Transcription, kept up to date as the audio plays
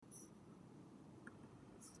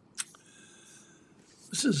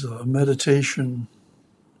This is a meditation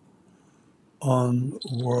on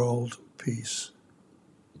world peace.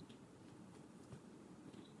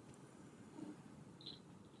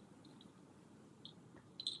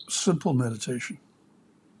 Simple meditation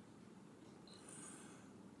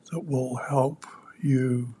that will help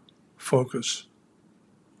you focus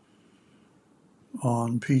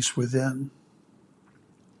on peace within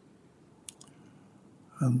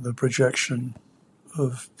and the projection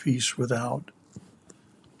of peace without,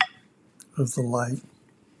 of the light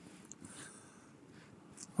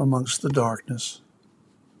amongst the darkness.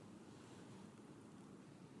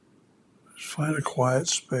 Just find a quiet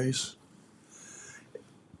space,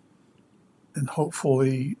 and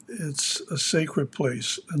hopefully it's a sacred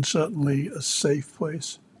place and certainly a safe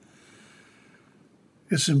place.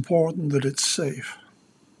 It's important that it's safe.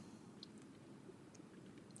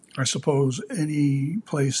 I suppose any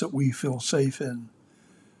place that we feel safe in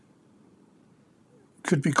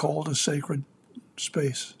could be called a sacred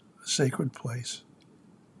space, a sacred place.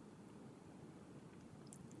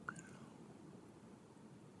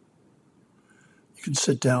 You can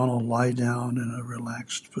sit down or lie down in a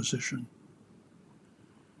relaxed position.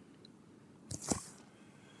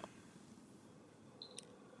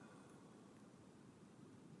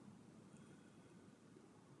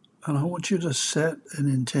 And I want you to set an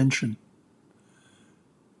intention.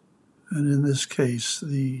 And in this case,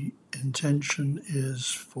 the intention is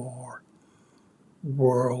for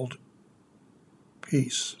world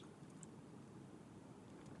peace.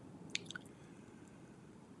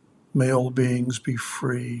 May all beings be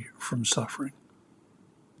free from suffering.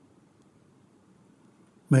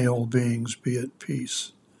 May all beings be at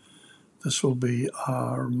peace. This will be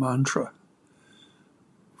our mantra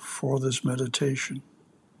for this meditation.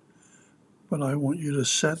 But I want you to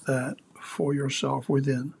set that for yourself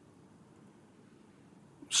within,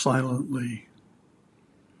 silently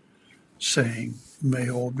saying, may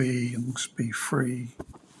all beings be free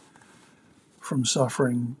from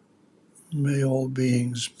suffering. May all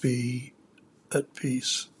beings be at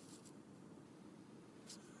peace.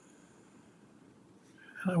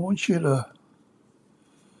 And I want you to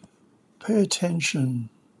pay attention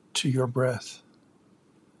to your breath.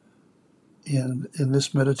 In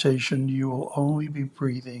this meditation, you will only be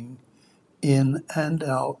breathing in and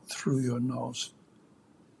out through your nose.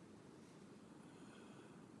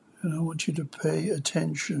 And I want you to pay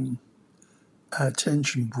attention,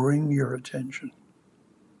 bring your attention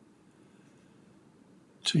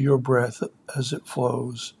to your breath as it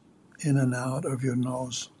flows in and out of your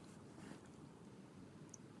nose.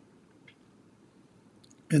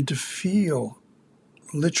 And to feel,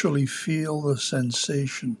 literally feel the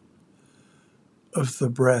sensation of the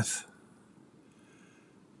breath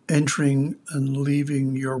entering and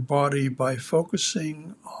leaving your body by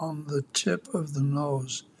focusing on the tip of the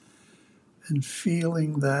nose and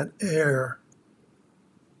feeling that air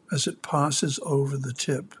as it passes over the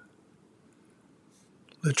tip.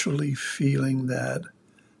 Literally feeling that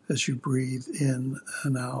as you breathe in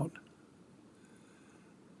and out.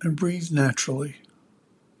 And breathe naturally,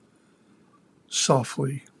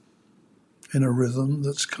 softly, in a rhythm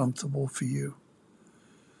that's comfortable for you,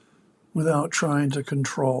 without trying to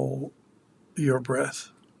control your breath.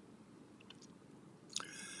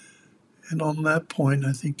 And on that point,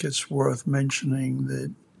 I think it's worth mentioning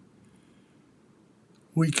that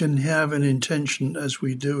we can have an intention, as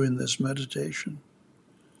we do in this meditation,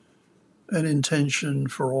 an intention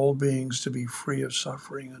for all beings to be free of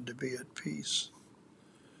suffering and to be at peace.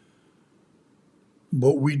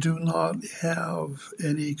 But we do not have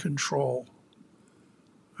any control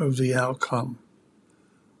of the outcome,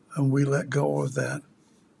 and we let go of that.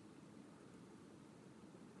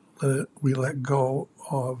 We let go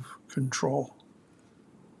of control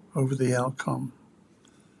over the outcome.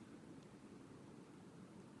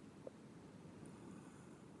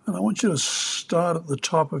 And I want you to start at the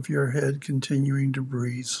top of your head, continuing to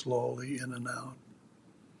breathe slowly in and out.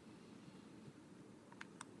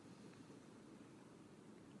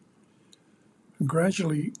 And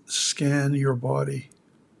gradually scan your body,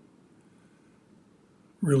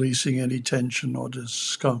 releasing any tension or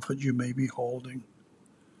discomfort you may be holding.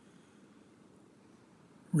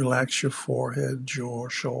 Relax your forehead, jaw,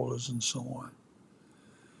 shoulders, and so on.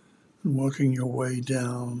 And working your way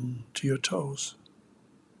down to your toes.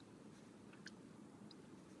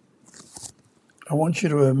 I want you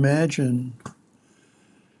to imagine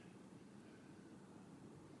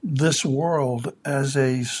this world as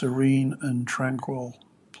a serene and tranquil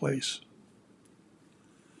place.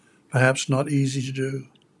 Perhaps not easy to do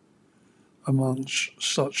amongst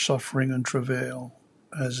such suffering and travail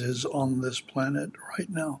as is on this planet right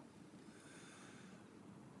now.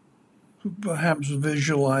 Perhaps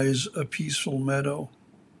visualize a peaceful meadow,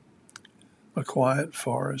 a quiet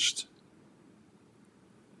forest.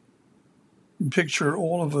 And picture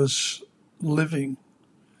all of us living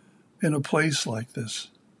in a place like this.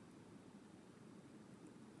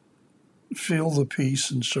 Feel the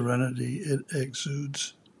peace and serenity it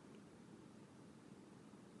exudes.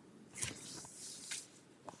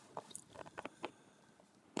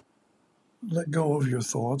 Let go of your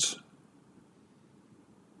thoughts.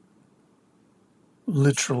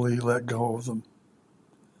 Literally let go of them.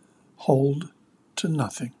 Hold to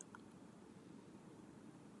nothing.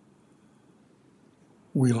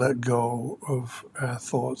 We let go of our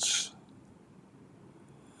thoughts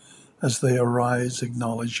as they arise,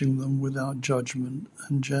 acknowledging them without judgment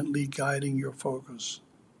and gently guiding your focus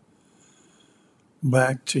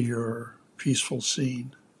back to your peaceful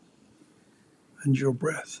scene and your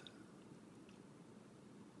breath.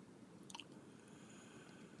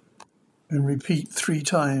 And repeat 3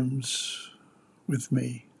 times with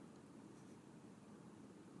me.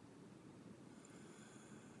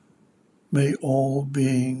 May all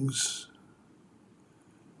beings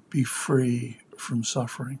be free from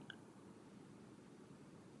suffering.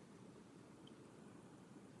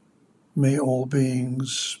 May all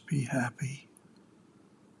beings be happy.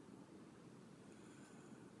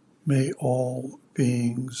 May all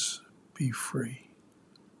beings be free.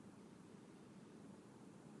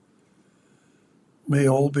 May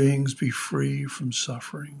all beings be free from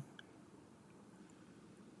suffering.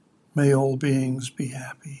 May all beings be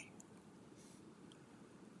happy.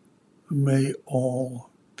 May all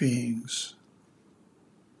beings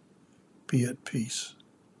be at peace.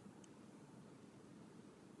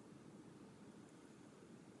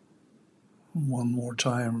 One more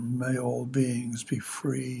time. May all beings be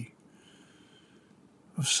free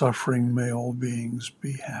of suffering. May all beings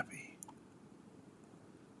be happy.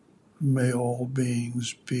 May all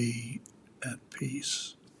beings be at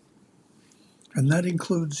peace. And that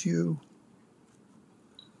includes you.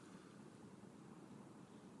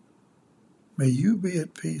 May you be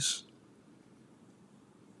at peace.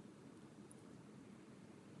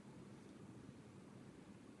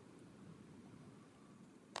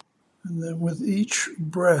 And then with each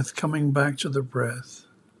breath, coming back to the breath,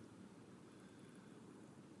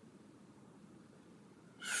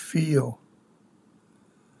 feel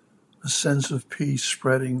a sense of peace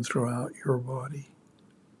spreading throughout your body,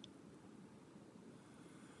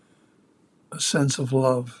 a sense of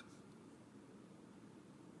love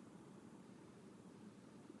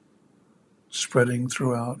spreading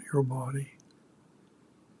throughout your body.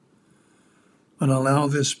 And allow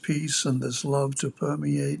this peace and this love to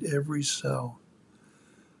permeate every cell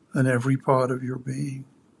and every part of your being.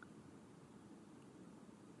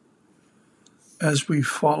 As we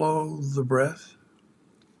follow the breath,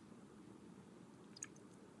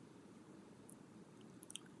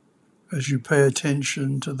 as you pay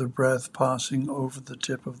attention to the breath passing over the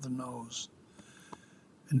tip of the nose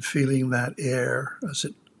and feeling that air as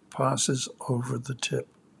it passes over the tip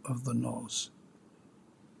of the nose.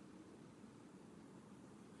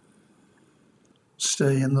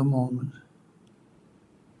 Stay in the moment.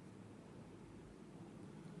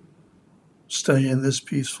 Stay in this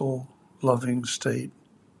peaceful, loving state.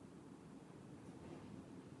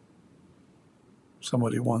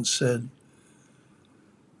 Somebody once said,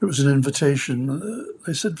 it was an invitation.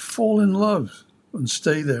 They said, fall in love and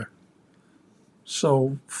stay there.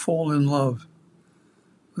 So fall in love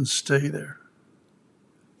and stay there.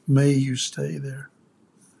 May you stay there.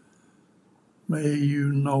 May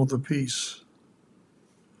you know the peace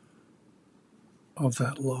of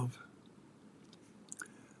that love.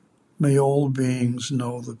 May all beings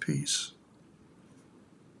know the peace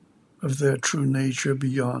of their true nature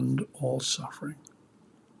beyond all suffering.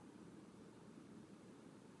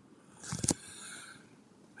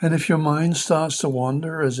 And if your mind starts to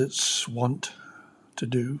wander, as it's wont to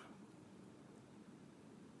do,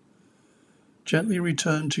 gently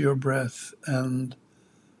return to your breath and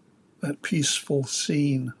that peaceful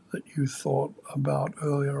scene that you thought about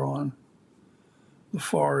earlier on, the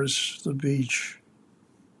forest, the beach,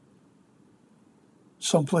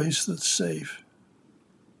 someplace that's safe,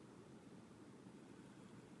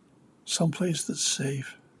 someplace that's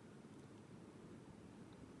safe.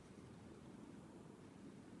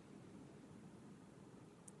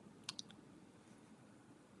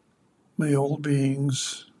 May all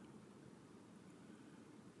beings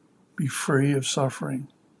be free of suffering.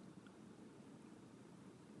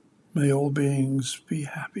 May all beings be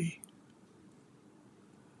happy.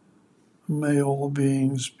 May all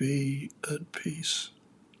beings be at peace.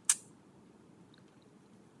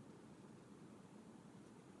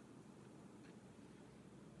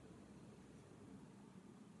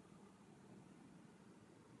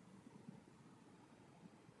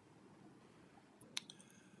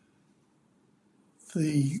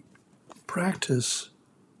 The practice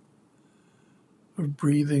of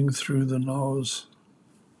breathing through the nose,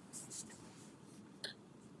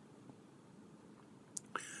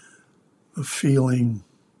 of feeling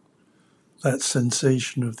that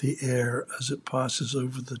sensation of the air as it passes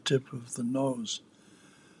over the tip of the nose,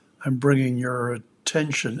 and bringing your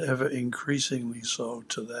attention ever increasingly so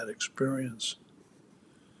to that experience,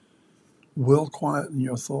 will quieten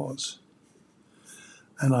your thoughts.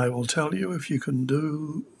 And I will tell you, if you can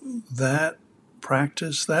do that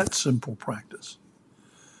practice, that simple practice,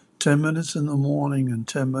 10 minutes in the morning and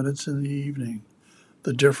 10 minutes in the evening,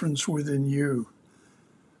 the difference within you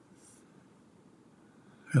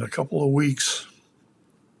in a couple of weeks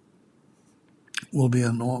will be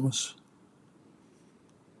enormous.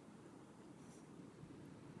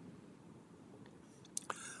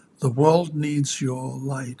 The world needs your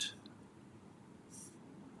light.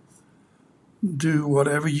 Do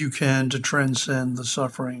whatever you can to transcend the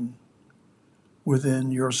suffering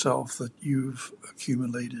within yourself that you've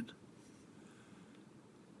accumulated.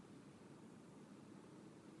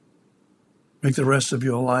 Make the rest of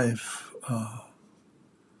your life a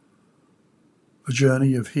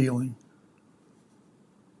journey of healing,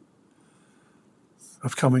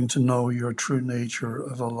 of coming to know your true nature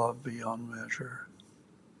of a love beyond measure,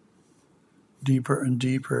 deeper and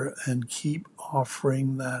deeper, and keep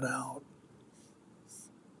offering that out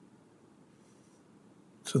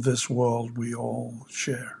to this world we all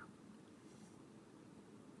share.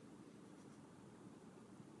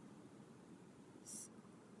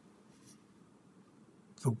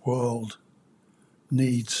 The world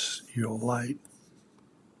needs your light.